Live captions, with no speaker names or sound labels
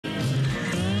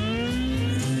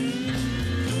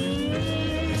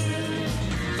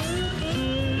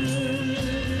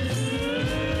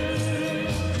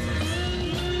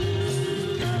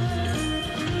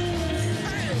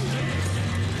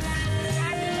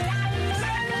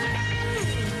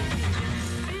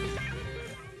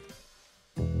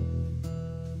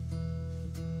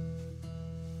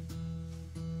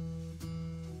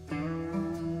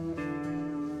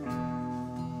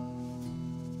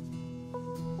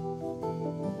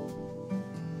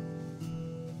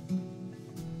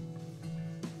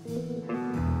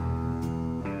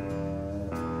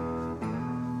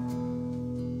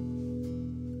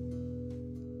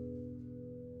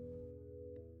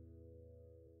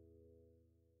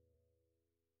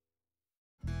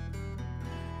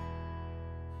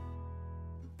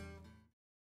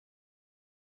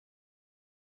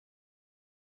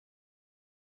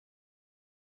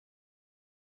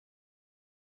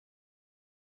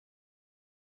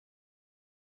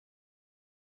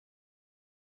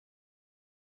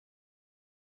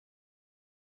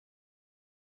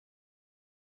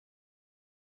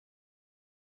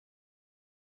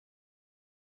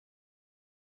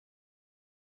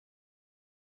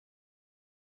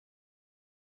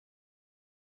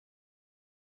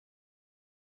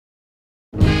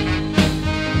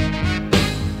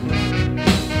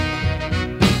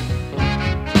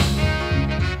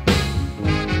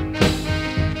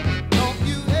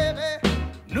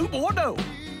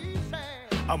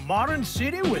A modern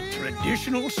city with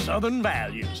traditional Southern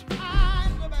values. I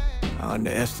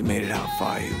underestimated how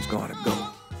far he was going to go.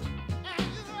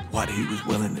 What he was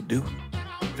willing to do.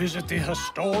 Visit the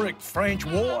historic French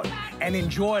Ward and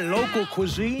enjoy local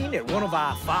cuisine at one of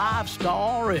our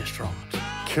 5-star restaurants.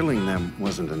 Killing them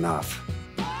wasn't enough.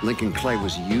 Lincoln Clay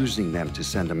was using them to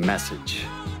send a message.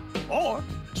 Or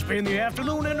spend the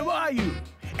afternoon in the bayou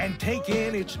and take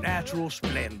in its natural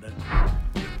splendor.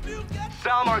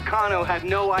 Sal Marcano had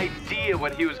no idea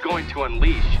what he was going to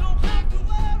unleash.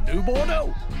 New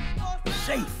Bordeaux.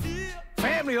 Safe,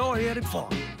 family-oriented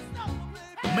fun.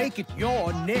 Make it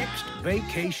your next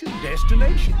vacation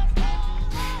destination.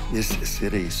 This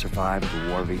city survived the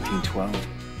War of 1812,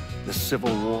 the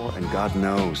Civil War, and God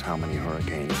knows how many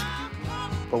hurricanes.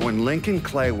 But when Lincoln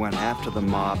Clay went after the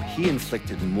mob, he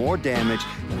inflicted more damage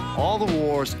than all the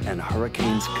wars and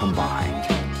hurricanes combined.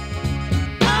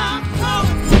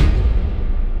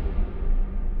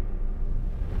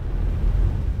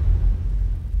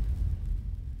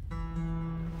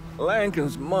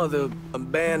 Lincoln's mother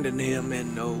abandoned him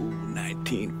in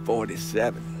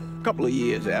 1947, a couple of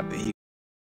years after he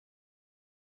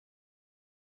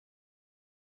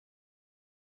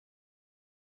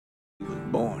was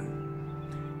born.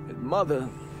 His mother,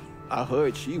 I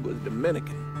heard she was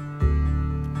Dominican.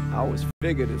 I always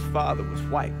figured his father was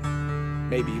white,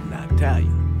 maybe even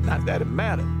Italian. Not that it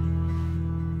mattered.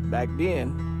 Back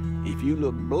then, if you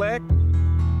looked black,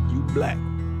 you black.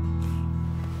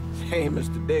 Same as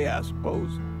today, I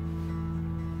suppose.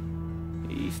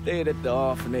 He stayed at the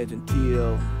orphanage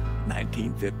until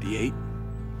 1958.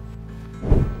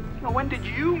 Now, when did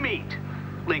you meet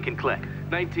Lincoln Clay?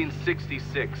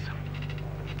 1966.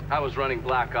 I was running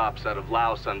Black Ops out of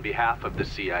Laos on behalf of the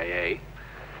CIA.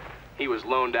 He was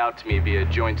loaned out to me via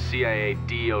joint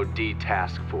CIA-DOD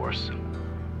task force.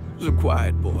 He was a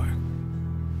quiet boy.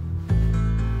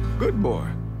 Good boy.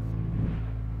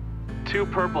 2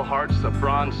 Purple Hearts, a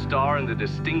Bronze Star, and the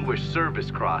Distinguished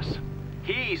Service Cross.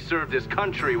 He served his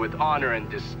country with honor and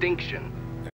distinction.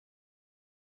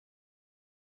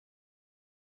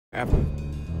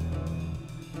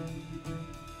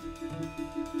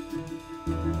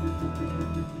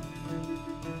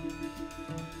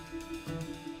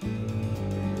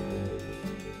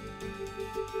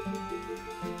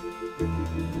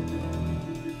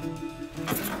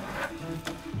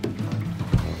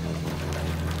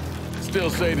 Still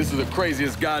say this is the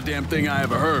craziest goddamn thing I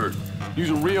ever heard.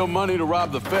 Using real money to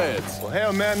rob the feds. Well,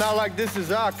 hell, man, not like this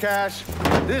is our cash.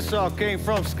 This all came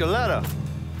from Scaletta.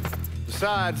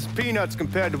 Besides, peanuts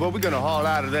compared to what we're gonna haul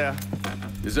out of there.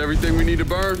 Is everything we need to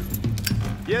burn?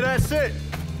 Yeah, that's it.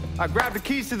 I grabbed the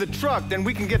keys to the truck, then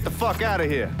we can get the fuck out of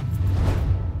here.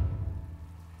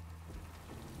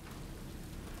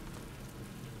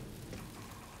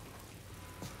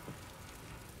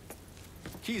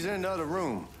 Keys are in the other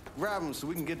room. Grab them so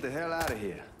we can get the hell out of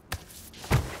here.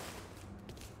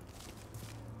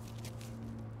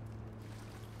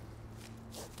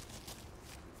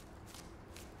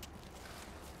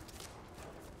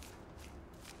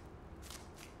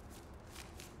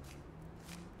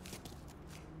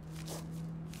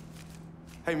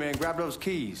 Hey, man, grab those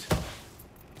keys.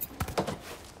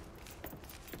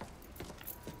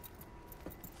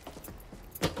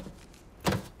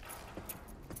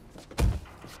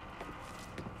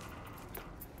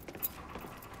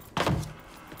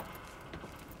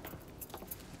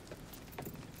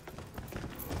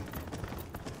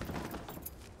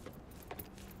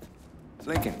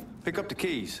 Lincoln, pick up the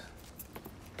keys.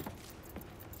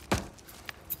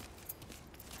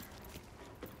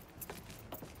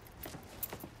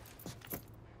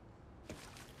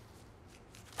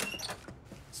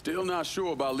 Still not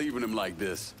sure about leaving him like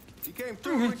this. He came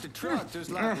through with the truck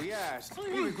just like we asked.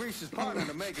 Even greased his partner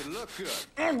to make it look good.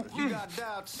 If you got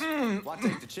doubts, why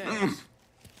take the chance?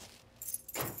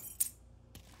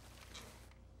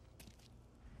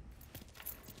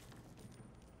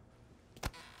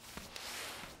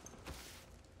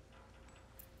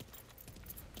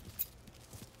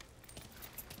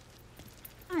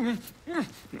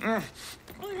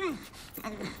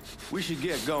 We should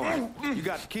get going. You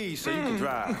got the keys so you can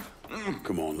drive.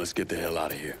 Come on, let's get the hell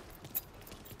out of here.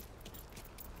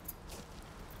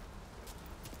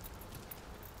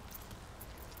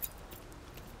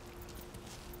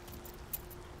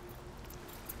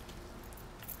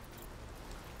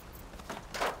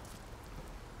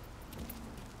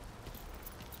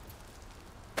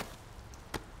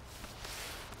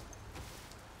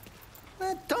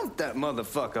 Man, dump that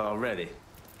motherfucker already.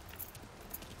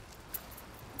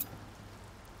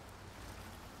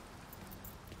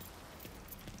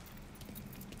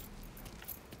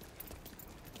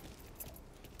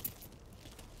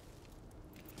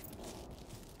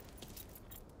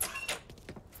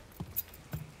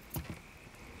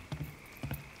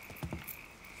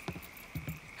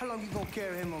 long you gonna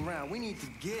carry him around? We need to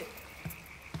get.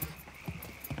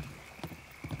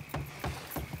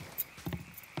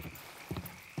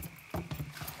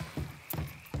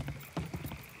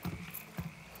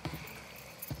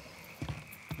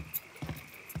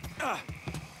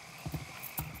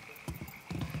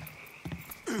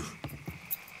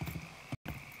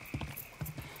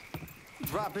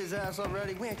 Drop his ass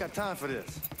already? We ain't got time for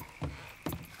this.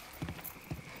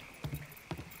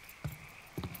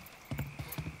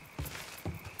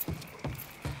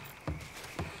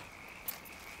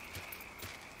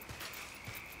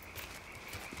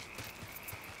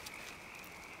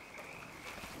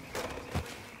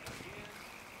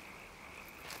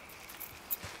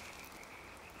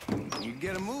 You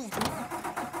get a move.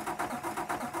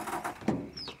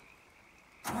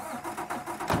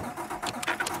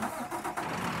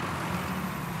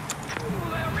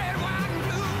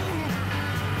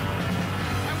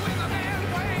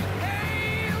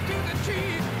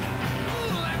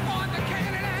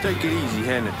 Take it easy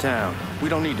heading to town. We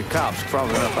don't need the cops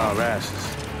crawling up our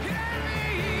asses.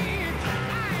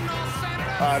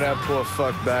 That poor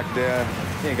fuck back there.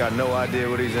 He ain't got no idea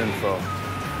what he's in for.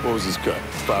 What was his cut?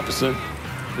 5%?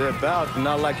 They're about,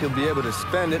 not like he'll be able to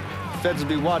spend it. Feds will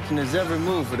be watching his every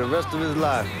move for the rest of his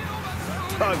life.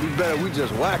 Probably be better we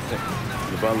just whacked him.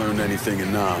 If I learned anything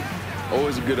in Nam,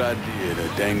 always a good idea to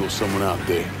dangle someone out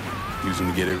there, use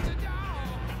them to get it.